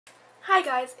Hi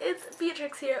guys, it's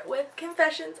Beatrix here with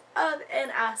Confessions of an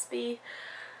Aspie.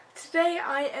 Today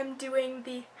I am doing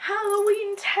the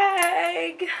Halloween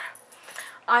tag.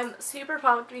 I'm super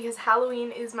pumped because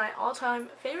Halloween is my all-time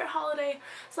favorite holiday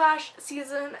 /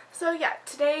 season. So yeah,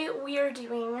 today we are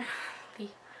doing the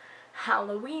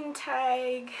Halloween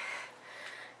tag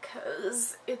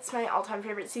because it's my all-time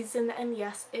favorite season, and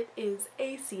yes, it is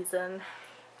a season,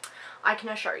 I can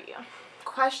assure you.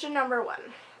 Question number 1.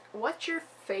 What's your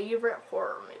favorite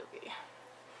horror movie?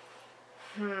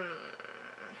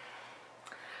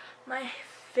 My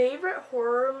favorite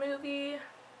horror movie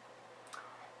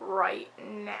right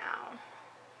now.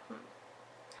 I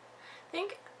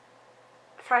think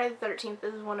Friday the 13th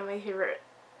is one of my favorite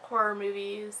horror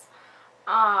movies.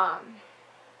 Also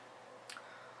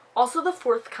The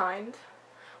Fourth Kind.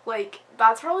 Like,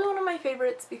 that's probably one of my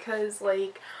favorites because,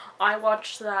 like, I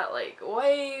watched that, like,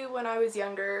 way when I was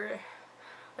younger.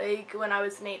 Like, when I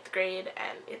was in 8th grade,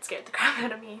 and it scared the crap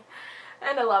out of me.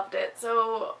 And I loved it.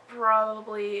 So,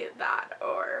 probably that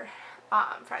or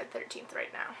Friday the 13th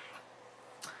right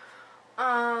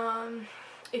now.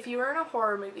 If you were in a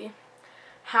horror movie,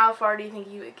 how far do you think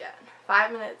you would get?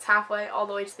 5 minutes, halfway, all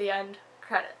the way to the end,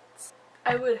 credits.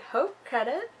 I would hope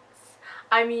credits.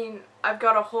 I mean, I've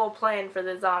got a whole plan for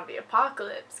the zombie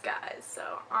apocalypse, guys,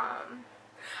 so,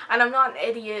 and I'm not an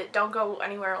idiot. Don't go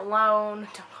anywhere alone.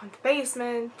 Don't go in the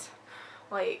basement.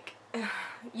 Like,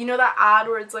 you know that ad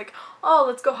where it's like, oh,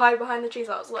 let's go hide behind the trees?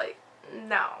 I was like,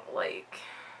 no, like,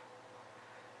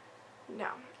 no.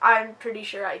 I'm pretty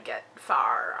sure I'd get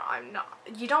far. I'm not.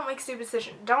 You don't make stupid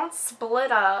decisions. Don't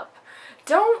split up.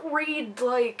 Don't read,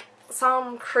 like,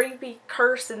 some creepy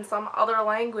curse in some other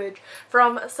language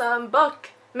from some book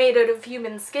made out of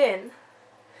human skin.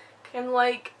 And,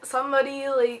 like, somebody,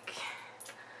 like,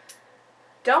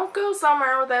 don't go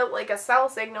somewhere without, like, a cell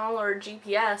signal or a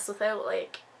GPS without,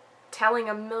 like, telling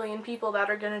a million people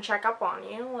that are gonna check up on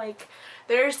you. Like,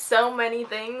 there's so many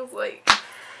things, like,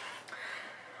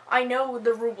 I know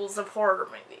the rules of horror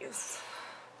movies.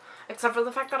 Except for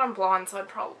the fact that I'm blonde, so I'd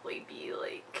probably be,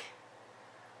 like,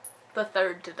 the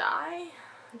third to die.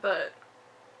 But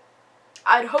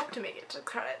I'd hope to make it to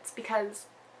credits because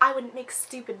I wouldn't make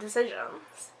stupid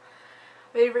decisions.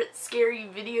 Favorite scary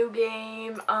video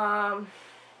game,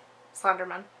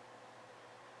 Slenderman.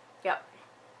 Yep.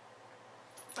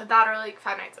 That or like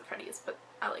Five Nights at Freddy's, but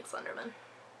I like Slenderman.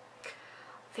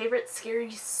 Favorite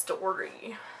scary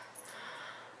story.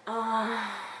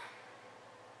 I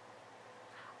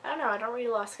don't know, I don't read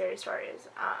a lot of scary stories.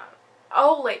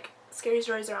 Oh, like scary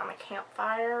stories around the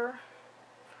campfire.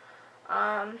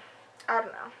 I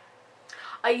don't know.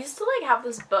 I used to like have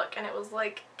this book and it was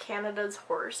like Canada's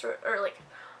horror story, or like,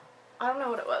 I don't know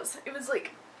what it was. It was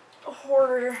like a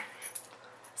horror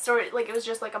story, like it was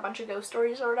just like a bunch of ghost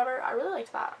stories or whatever. I really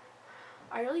liked that.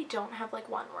 I really don't have like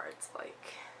one where it's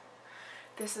like,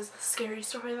 this is the scary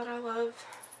story that I love.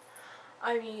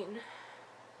 I mean,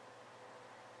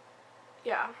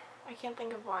 yeah, I can't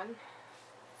think of one.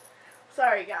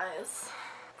 Sorry guys.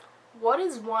 What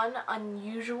is one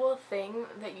unusual thing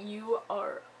that you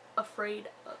are afraid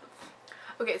of?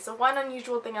 Okay, so one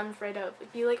unusual thing I'm afraid of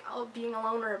would be like being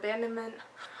alone or abandonment.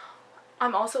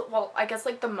 I'm also, well, I guess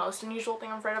like the most unusual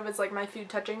thing I'm afraid of is like my food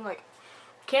touching. Like,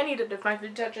 can't eat it if my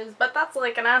food touches, but that's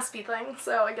like an Aspie thing,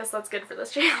 so I guess that's good for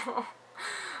this channel.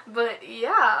 But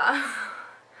yeah.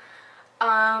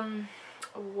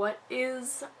 What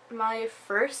is my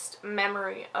first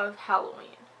memory of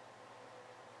Halloween?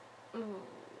 Ooh.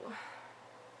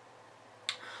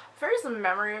 First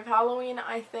memory of Halloween,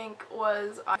 I think,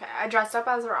 was, okay, I dressed up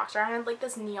as a rock star. I had like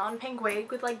this neon pink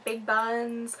wig with like big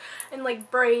buns and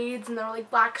like braids, and there were like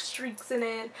black streaks in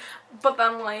it. But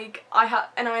then like I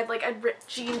had like a ripped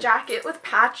jean jacket with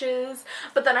patches,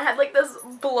 but then I had like this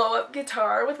blow up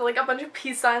guitar with like a bunch of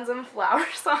peace signs and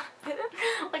flowers on it.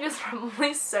 Like, it's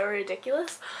probably so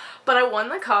ridiculous, but I won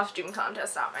the costume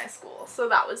contest at my school, so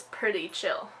that was pretty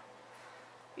chill.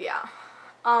 Yeah.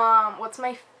 What's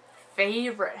my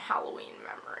favorite Halloween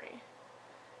memory?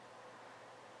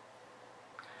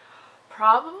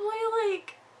 Probably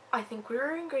like, I think we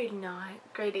were in grade 8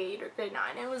 or grade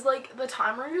 9. It was like the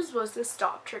time where you're supposed to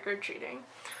stop trick-or-treating.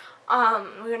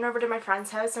 We went over to my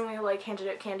friend's house and we like handed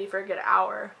out candy for a good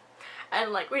hour,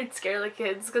 and like we'd scare the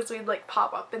kids because we'd like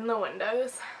pop up in the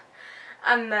windows.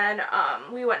 And then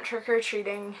we went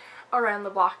trick-or-treating around the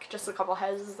block, just a couple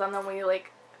houses, and then we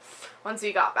like, once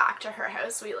we got back to her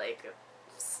house, we like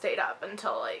stayed up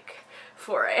until like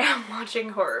 4 a.m. watching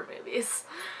horror movies.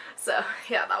 So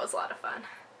yeah, that was a lot of fun.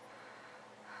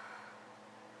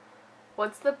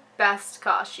 What's the best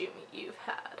costume you've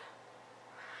had?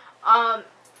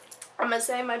 I'm gonna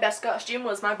say my best costume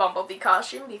was my Bumblebee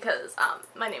costume because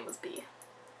my name was Bee.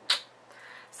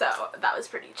 So that was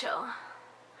pretty chill.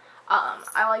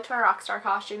 I liked my Rockstar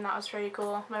costume. That was pretty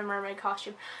cool. My mermaid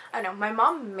costume. I know, my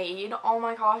mom made all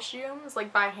my costumes,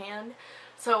 like, by hand.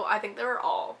 So I think they were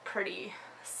all pretty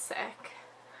sick.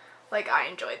 Like, I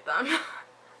enjoyed them.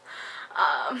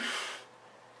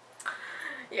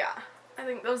 Yeah. I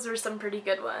think those were some pretty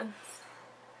good ones.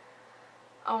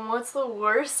 What's the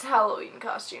worst Halloween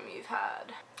costume you've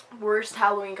had? Worst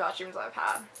Halloween costumes I've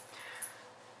had.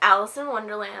 Alice in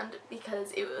Wonderland,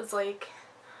 because it was, like,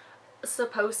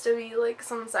 supposed to be like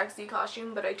some sexy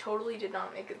costume, but I totally did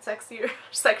not make it sexy or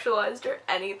sexualized or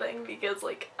anything, because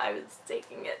like I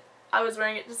was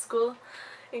wearing it to school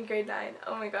in grade 9.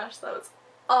 Oh my gosh, that was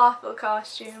awful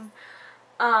costume.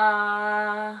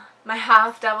 My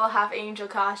half devil half angel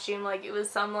costume, like it was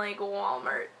some like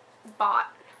Walmart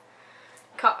bought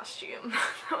costume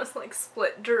that was like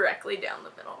split directly down the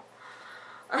middle.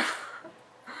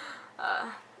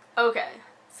 Okay.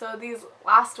 So these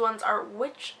last ones are,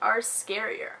 which are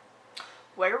scarier?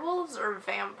 Werewolves or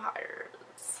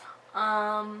vampires?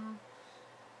 I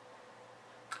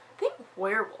think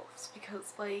werewolves,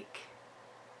 because like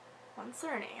once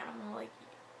they're an animal, like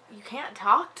you can't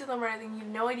talk to them or anything. You have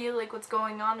no idea like what's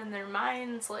going on in their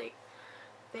minds. Like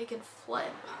they can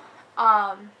flip.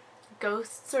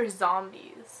 Ghosts or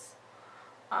zombies?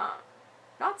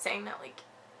 Not saying that like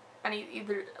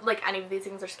any of these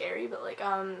things are scary, but like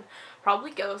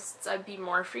probably ghosts. I'd be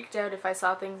more freaked out if I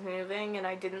saw things moving and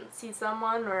I didn't see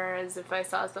someone, whereas if I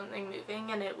saw something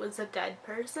moving and it was a dead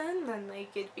person, then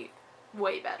like it'd be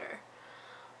way better.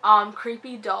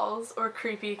 Creepy dolls or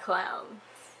creepy clowns?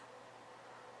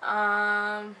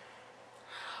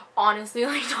 Honestly,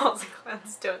 like dolls and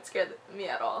clowns don't scare me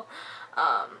at all.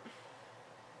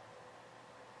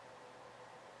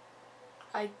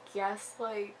 I guess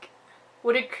like,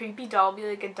 would a creepy doll be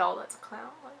like a doll that's a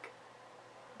clown? Like,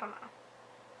 I don't know.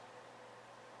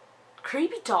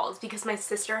 Creepy dolls, because my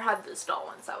sister had this doll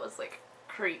once that was like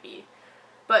creepy,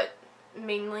 but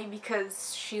mainly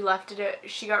because she left it,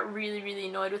 she got really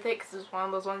annoyed with it because it was one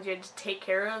of those ones you had to take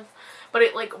care of, but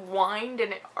it like whined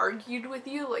and it argued with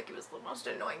you. Like it was the most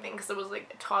annoying thing because it was like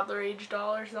a toddler age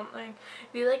doll or something.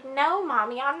 Be like, no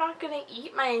mommy, I'm not gonna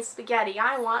eat my spaghetti,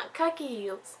 I want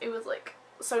cookies. It was like,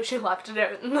 so she left it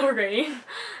out in the rain.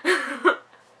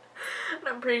 And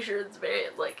I'm pretty sure it's very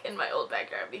like in my old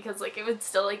background, because like it would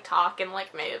still like talk and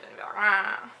like move and go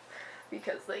ah,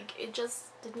 because like it just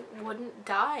wouldn't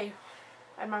die.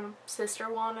 And my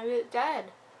sister wanted it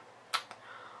dead.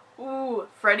 Ooh,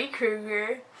 Freddy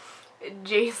Krueger,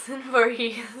 Jason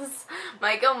Voorhees,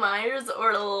 Michael Myers,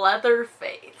 or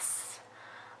Leatherface?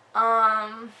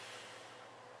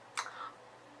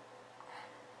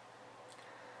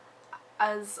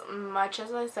 As much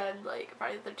as I said, like,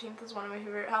 Friday the 13th is one of my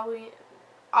favorite Halloween,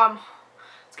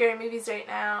 scary movies right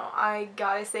now, I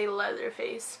gotta say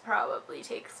Leatherface probably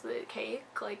takes the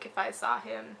cake. Like, if I saw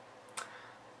him,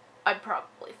 I'd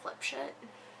probably flip shit.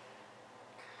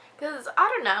 Because, I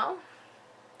don't know,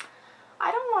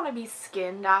 I don't want to be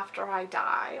skinned after I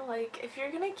die. Like, if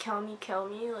you're gonna kill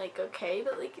me, like, okay,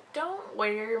 but, like, don't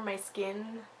wear my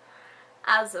skin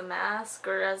as a mask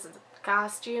or as a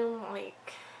costume.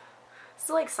 Like, it's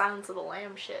like Silence of the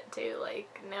Lamb shit, too.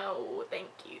 Like, no, thank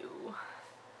you.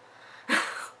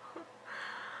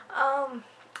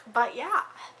 But yeah,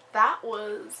 that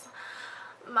was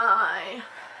my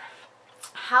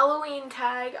Halloween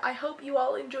tag. I hope you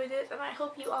all enjoyed it, and I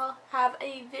hope you all have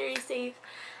a very safe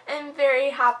and very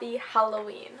happy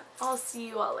Halloween. I'll see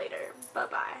you all later.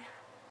 Bye-bye.